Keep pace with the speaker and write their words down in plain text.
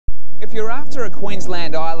if you're after a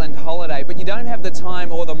Queensland island holiday but you don't have the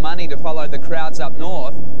time or the money to follow the crowds up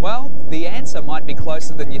north, well, the answer might be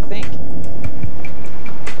closer than you think.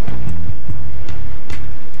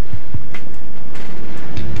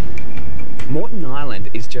 Moreton Island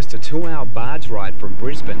is just a 2-hour barge ride from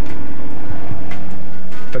Brisbane.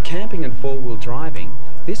 For camping and four-wheel driving,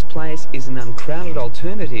 this place is an uncrowded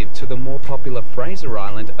alternative to the more popular Fraser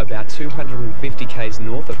Island about 250 k's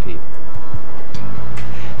north of here.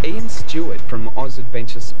 Ian Stewart from Oz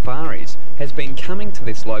Adventure Safaris has been coming to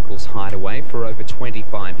this locals hideaway for over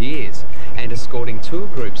 25 years and escorting tour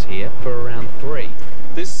groups here for around 3.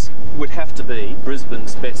 This would have to be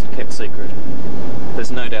Brisbane's best kept secret. There's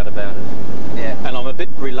no doubt about it. Yeah. And I'm a bit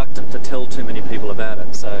reluctant to tell too many people about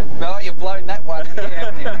it, so... Well, you've blown that one here,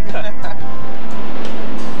 haven't you?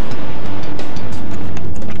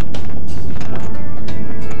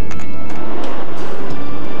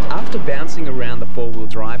 After bouncing around the four-wheel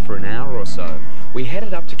drive for an hour or so, we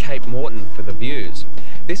headed up to Cape Moreton for the views.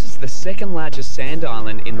 This is the second largest sand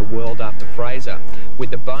island in the world after Fraser,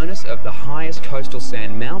 with the bonus of the highest coastal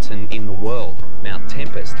sand mountain in the world, Mount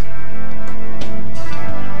Tempest.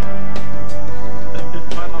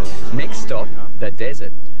 Next stop, the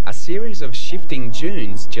desert, a series of shifting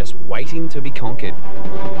dunes just waiting to be conquered.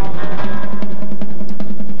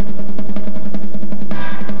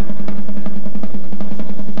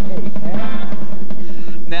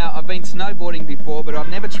 Now, I've been snowboarding before, but I've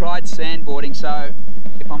never tried sandboarding, so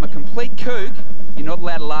if I'm a complete kook, you're not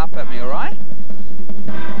allowed to laugh at me, alright?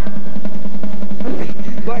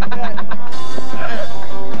 Like that.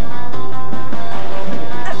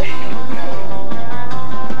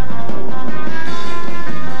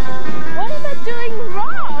 What am I doing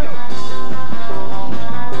wrong?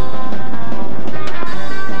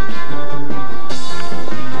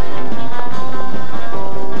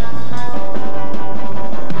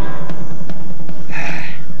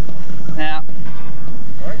 Now,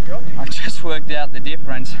 I've just worked out the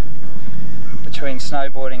difference between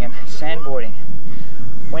snowboarding and sandboarding.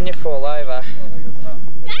 When you fall over,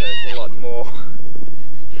 it hurts a lot more.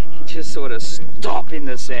 You just sort of stop in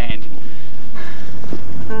the sand.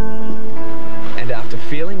 And after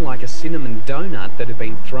feeling like a cinnamon donut that had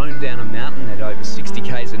been thrown down a mountain at over 60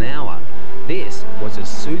 k's an hour, this was as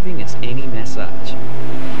soothing as any massage.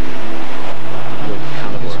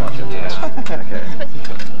 Okay.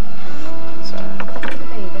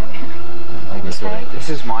 So, this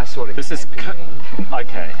is my sort of This is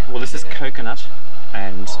okay. Well, this is coconut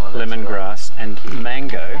and lemongrass and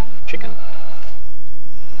mango chicken.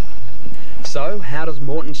 So, how does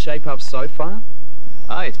Moreton shape up so far?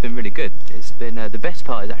 Oh, it's been really good. It's been the best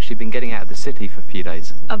part has actually been getting out of the city for a few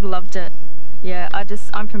days. I've loved it. Yeah,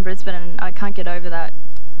 I'm from Brisbane and I can't get over that.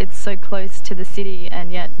 It's so close to the city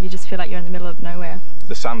and yet you just feel like you're in the middle of nowhere.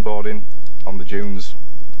 The sandboarding on the dunes,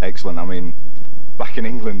 excellent. I mean, back in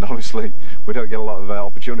England, obviously, we don't get a lot of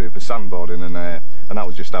opportunity for sandboarding, and that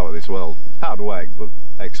was just out of this world. Hard work, but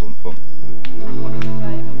excellent fun.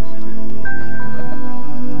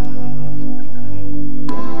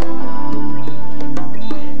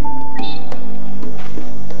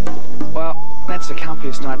 Well, that's the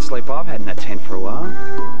comfiest night's sleep I've had in that tent for a while.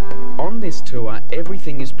 On this tour,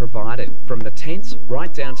 everything is provided, from the tents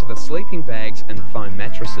right down to the sleeping bags and foam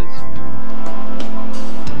mattresses.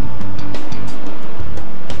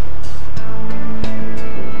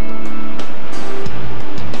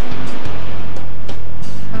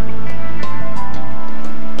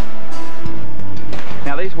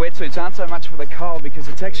 Now these wetsuits aren't so much for the cold because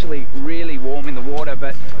it's actually really warm in the water,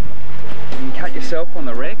 but you can cut yourself on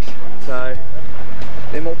the wrecks, so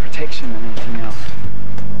they're more protection than anything else.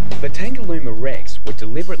 The Tangalooma wrecks were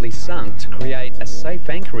deliberately sunk to create a safe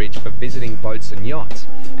anchorage for visiting boats and yachts,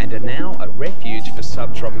 and are now a refuge for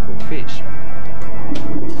subtropical fish.